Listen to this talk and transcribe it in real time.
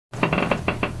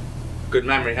Good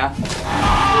memory, huh?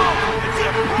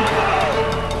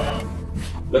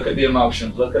 Look at the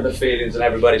emotions, look at the feelings in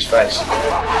everybody's face. It's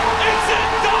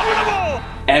indomitable!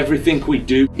 Everything we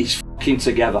do is f***ing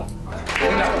together.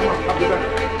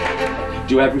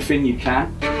 Do everything you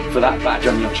can for that badge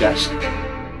on your chest.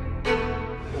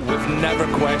 We've never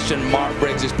questioned Mark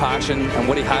Briggs' passion, and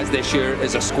what he has this year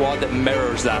is a squad that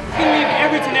mirrors that. We leave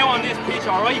everything out on this pitch,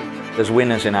 alright? There's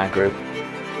winners in our group.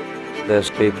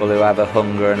 There's people who have a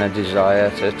hunger and a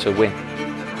desire to win.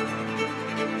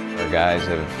 Our guys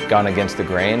have gone against the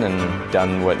grain and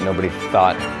done what nobody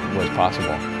thought was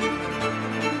possible.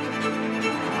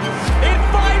 It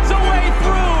finds a way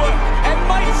through, and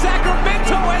Mike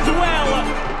Sacramento as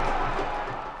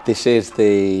well. This is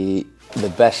the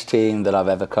best team that I've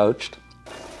ever coached.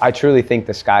 I truly think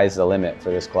the sky's the limit for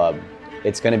this club.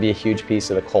 It's going to be a huge piece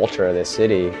of the culture of this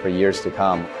city for years to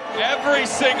come. Every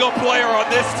single player on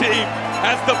this team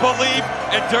has the belief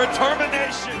and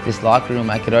determination. This locker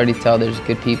room, I could already tell there's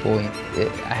good people.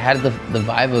 I had the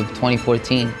vibe of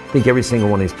 2014. I think every single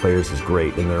one of these players is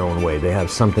great in their own way. They have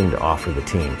something to offer the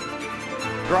team.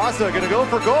 Grassa gonna go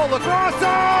for goal. Grassa!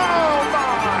 Oh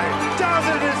my!